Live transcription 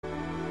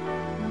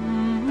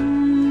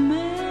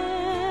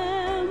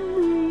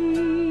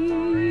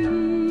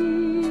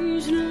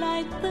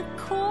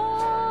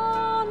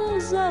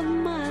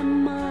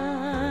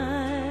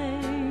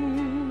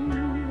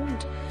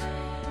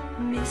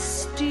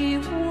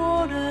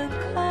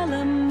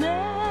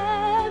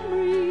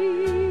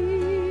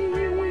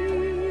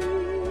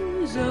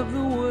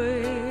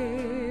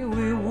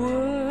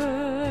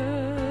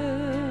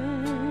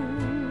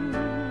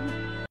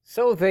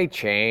So they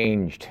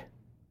changed.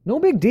 No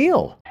big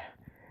deal.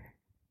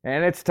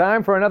 And it's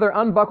time for another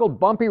unbuckled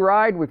bumpy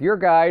ride with your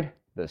guide,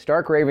 the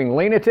stark raving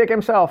lunatic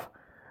himself.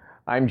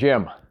 I'm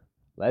Jim.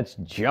 Let's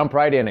jump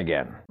right in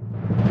again.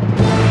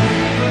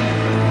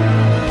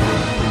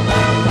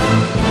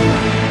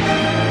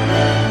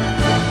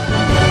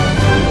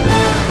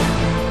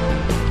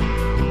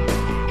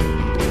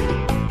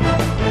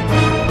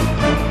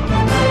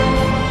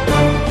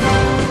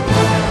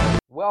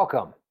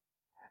 Welcome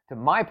to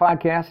my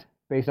podcast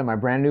based on my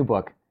brand new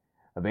book,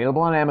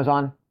 available on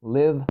Amazon,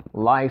 Live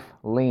Life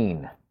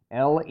Lean,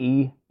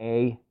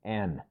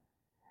 L-E-A-N.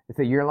 It's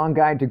a year-long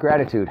guide to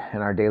gratitude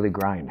and our daily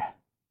grind.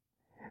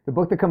 The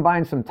book that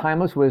combines some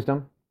timeless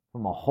wisdom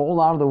from a whole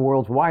lot of the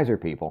world's wiser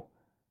people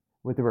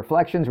with the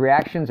reflections,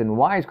 reactions, and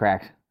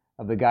wisecracks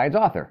of the guide's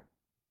author,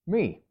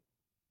 me.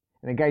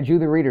 And it guides you,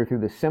 the reader,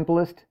 through the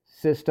simplest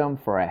system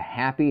for a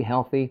happy,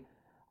 healthy,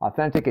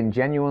 authentic, and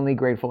genuinely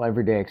grateful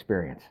everyday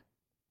experience.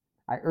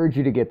 I urge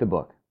you to get the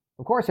book.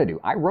 Of course I do.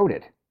 I wrote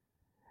it.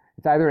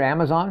 It's either at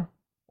Amazon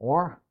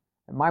or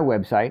at my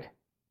website,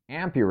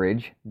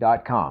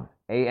 ampurage.com.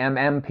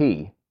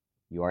 A-M-M-P-U-R-A-G-E.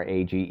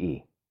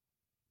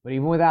 But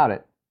even without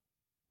it,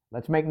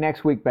 let's make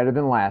next week better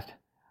than last,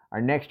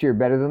 our next year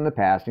better than the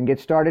past, and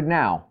get started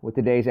now with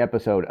today's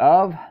episode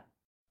of...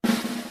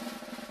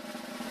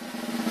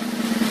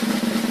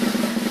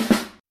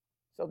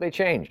 So they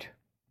changed.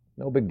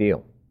 No big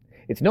deal.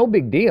 It's no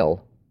big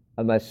deal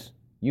unless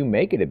you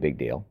make it a big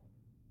deal,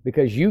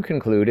 because you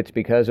conclude it's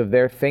because of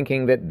their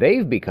thinking that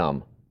they've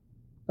become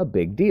a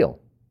big deal.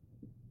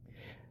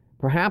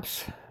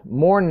 Perhaps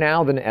more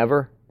now than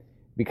ever,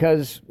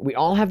 because we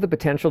all have the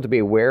potential to be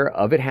aware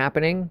of it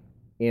happening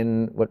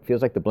in what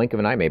feels like the blink of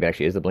an eye, maybe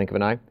actually is the blink of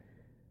an eye,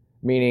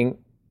 meaning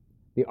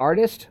the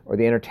artist or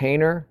the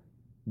entertainer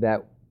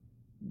that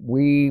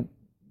we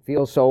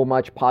feel so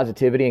much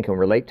positivity and can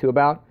relate to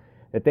about,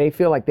 that they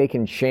feel like they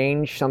can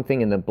change something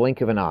in the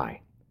blink of an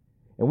eye.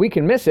 And we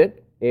can miss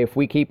it if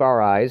we keep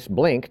our eyes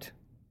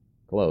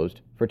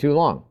closed, for too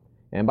long.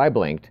 And by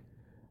blinked,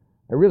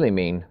 I really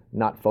mean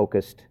not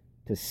focused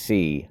to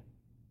see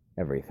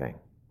everything.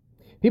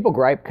 People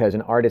gripe because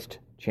an artist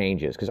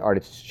changes, because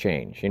artists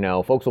change. You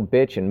know, folks will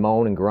bitch and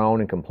moan and groan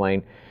and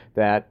complain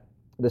that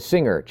the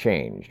singer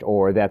changed,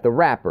 or that the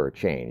rapper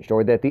changed,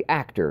 or that the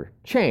actor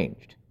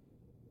changed.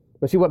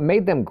 But see, what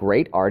made them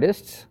great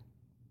artists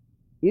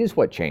is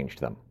what changed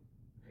them.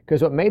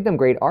 Because what made them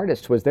great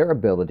artists was their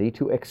ability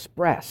to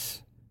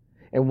express.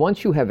 And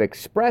once you have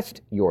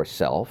expressed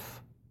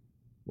yourself,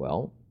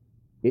 well,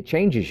 it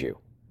changes you.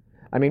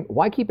 I mean,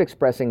 why keep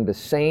expressing the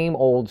same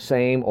old,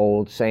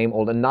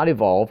 and not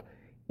evolve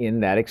in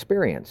that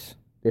experience?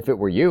 If it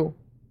were you,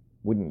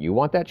 wouldn't you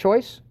want that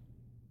choice?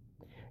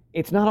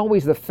 It's not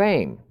always the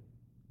fame,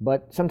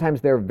 but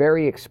sometimes their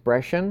very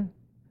expression,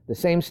 the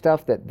same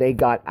stuff that they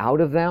got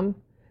out of them,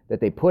 that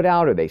they put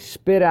out or they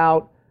spit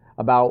out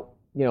about,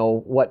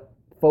 what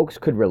folks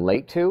could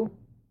relate to.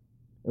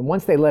 And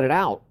once they let it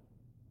out,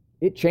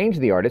 it changed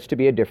the artist to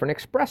be a different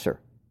expresser,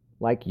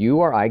 like you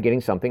or I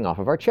getting something off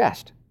of our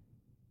chest.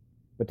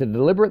 But to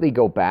deliberately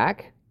go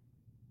back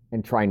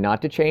and try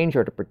not to change,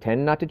 or to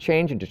pretend not to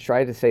change and to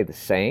try to say the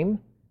same,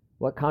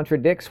 what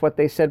contradicts what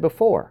they said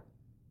before,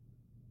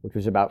 which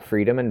was about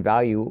freedom and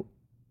value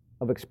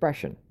of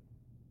expression,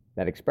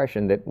 that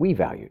expression that we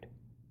valued.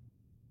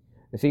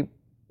 You see,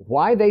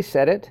 why they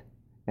said it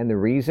and the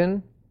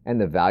reason and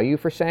the value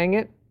for saying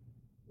it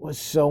was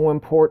so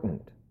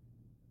important,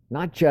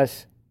 not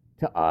just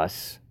to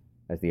us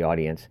as the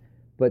audience,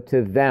 but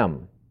to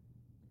them.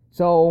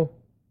 So,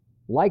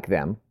 like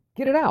them,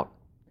 get it out.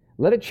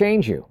 Let it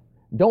change you.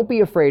 Don't be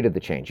afraid of the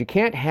change. You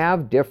can't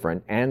have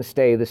different and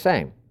stay the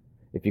same.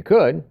 If you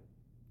could,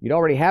 you'd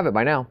already have it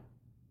by now.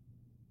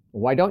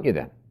 Why don't you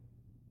then?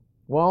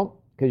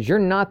 Well, because you're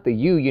not the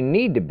you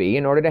need to be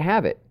in order to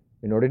have it,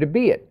 in order to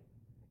be it.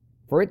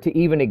 For it to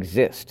even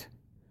exist,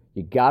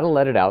 you gotta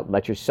let it out,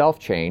 let yourself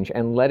change,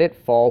 and let it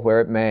fall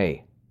where it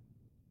may.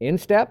 In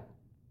step,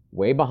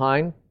 way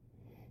behind,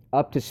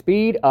 up to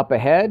speed, up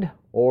ahead,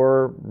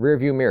 or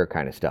rearview mirror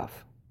kind of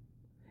stuff.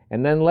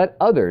 And then let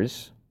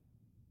others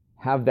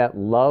have that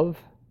love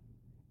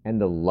and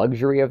the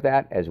luxury of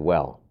that as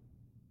well.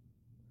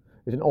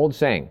 There's an old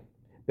saying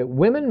that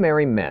women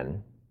marry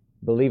men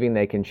believing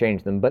they can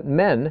change them, but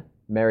men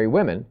marry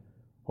women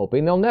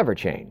hoping they'll never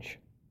change.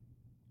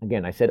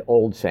 Again, I said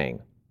old saying.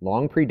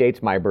 Long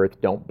predates my birth,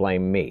 don't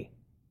blame me.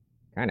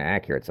 Kind of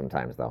accurate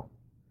sometimes, though.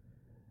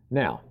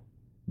 Now,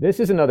 this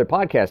is another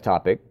podcast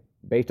topic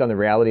based on the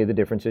reality of the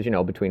differences,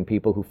 between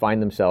people who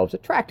find themselves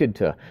attracted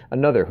to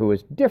another who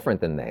is different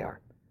than they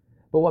are.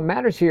 But what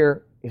matters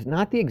here is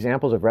not the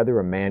examples of whether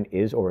a man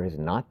is or is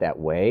not that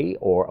way,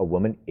 or a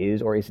woman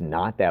is or is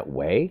not that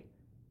way,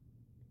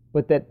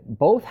 but that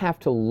both have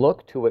to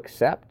look to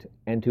accept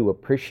and to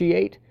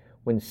appreciate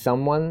when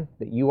someone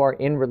that you are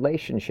in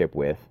relationship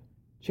with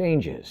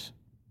changes.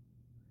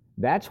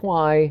 That's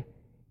why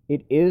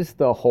it is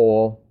the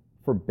whole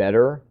for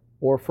better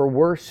or for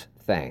worse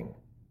thing.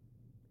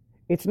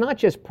 It's not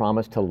just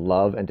promise to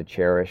love and to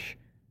cherish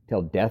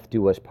till death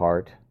do us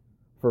part,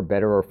 for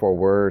better or for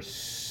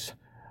worse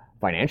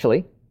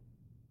financially,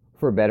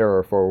 for better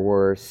or for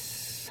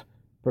worse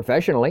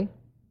professionally,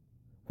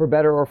 for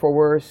better or for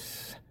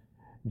worse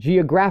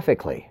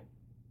geographically.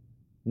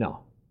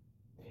 No.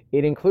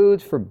 It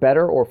includes for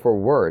better or for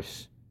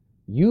worse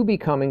you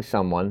becoming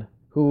someone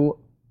who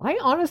I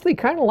honestly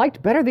kind of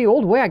liked better the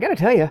old way, I gotta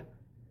tell you.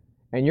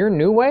 And your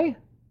new way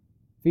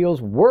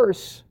feels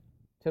worse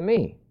to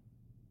me.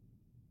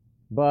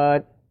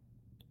 But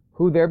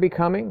who they're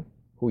becoming,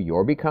 who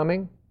you're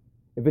becoming,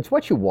 if it's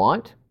what you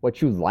want,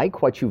 what you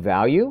like, what you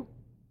value,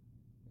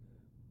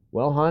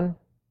 well, hun,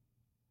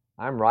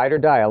 I'm ride or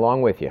die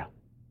along with you,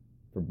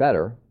 for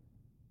better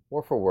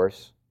or for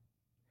worse.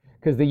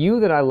 Because the you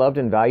that I loved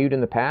and valued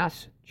in the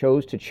past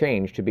chose to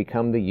change to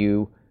become the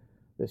you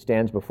that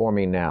stands before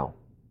me now.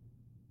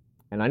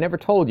 And I never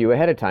told you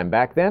ahead of time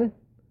back then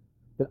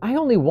that I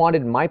only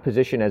wanted my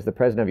position as the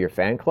president of your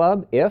fan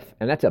club if,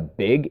 and that's a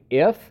big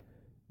if,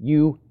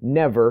 you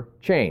never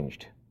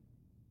changed.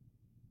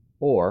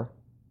 Or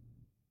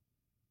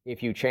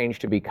if you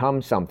changed to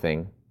become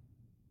something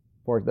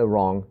for the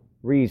wrong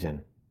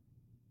reason.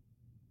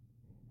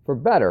 For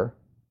better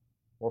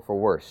or for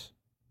worse.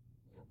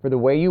 For the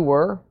way you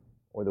were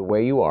or the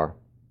way you are.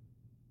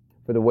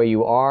 For the way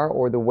you are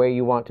or the way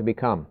you want to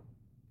become.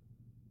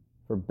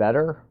 For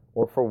better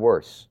or for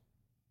worse.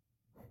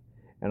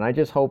 And I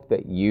just hope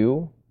that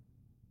you,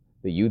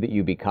 the you that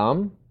you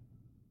become,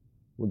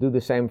 will do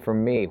the same for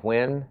me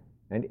when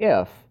and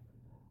if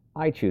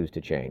I choose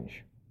to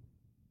change.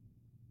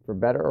 For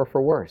better or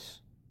for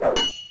worse.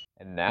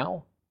 And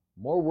now,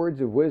 more words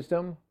of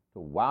wisdom to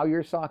wow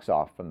your socks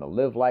off from the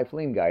Live Life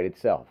Lean Guide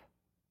itself.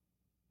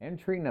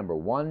 Entry number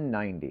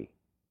 190.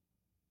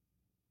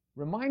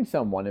 Remind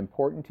someone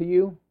important to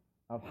you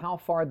of how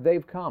far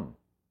they've come.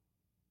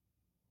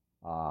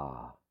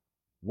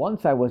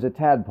 Once I was a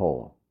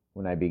tadpole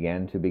when I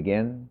began to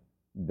begin.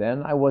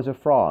 Then I was a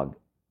frog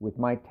with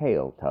my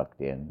tail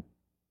tucked in.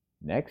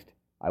 Next,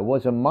 I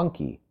was a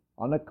monkey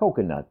on a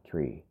coconut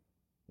tree.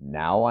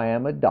 Now I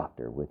am a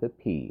doctor with a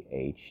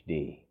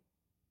Ph.D.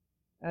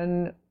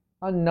 An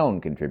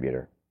unknown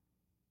contributor.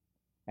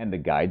 And the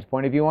guide's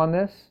point of view on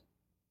this?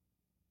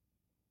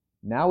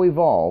 Now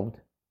evolved,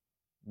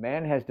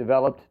 man has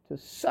developed to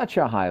such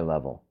a high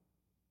level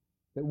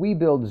that we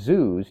build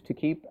zoos to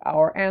keep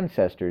our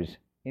ancestors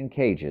in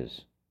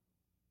cages.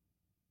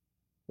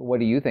 But what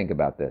do you think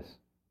about this?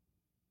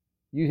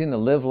 Using the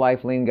Live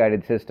Life Lean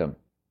Guided system,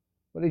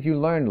 what have you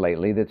learned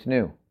lately that's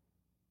new?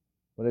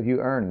 What have you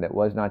earned that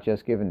was not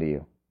just given to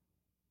you?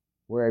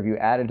 Where have you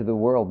added to the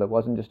world that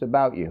wasn't just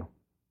about you?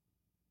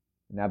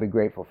 Now be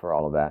grateful for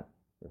all of that.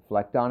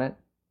 Reflect on it,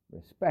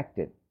 respect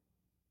it,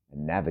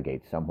 and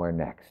navigate somewhere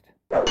next.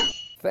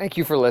 Thank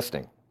you for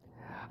listening.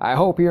 I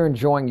hope you're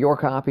enjoying your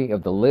copy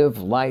of the Live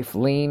Life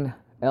Lean,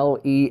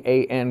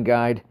 L-E-A-N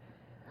guide.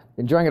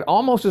 Enjoying it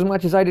almost as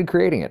much as I did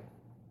creating it.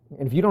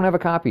 And if you don't have a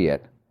copy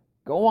yet,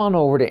 go on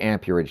over to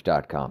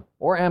amperage.com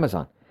or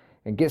Amazon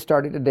and get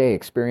started today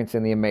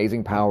experiencing the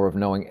amazing power of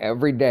knowing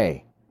every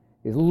day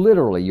is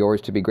literally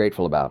yours to be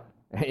grateful about.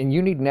 And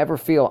you need never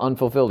feel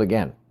unfulfilled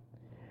again.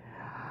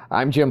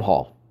 I'm Jim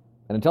Hall.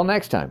 And until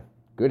next time,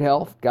 good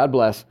health, God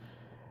bless.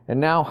 And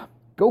now,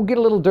 go get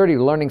a little dirty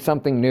learning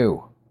something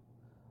new.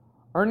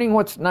 Earning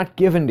what's not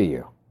given to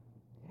you.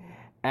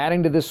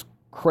 Adding to this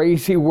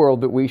crazy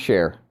world that we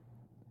share.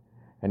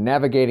 And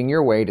navigating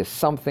your way to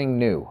something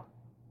new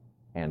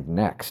and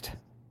next.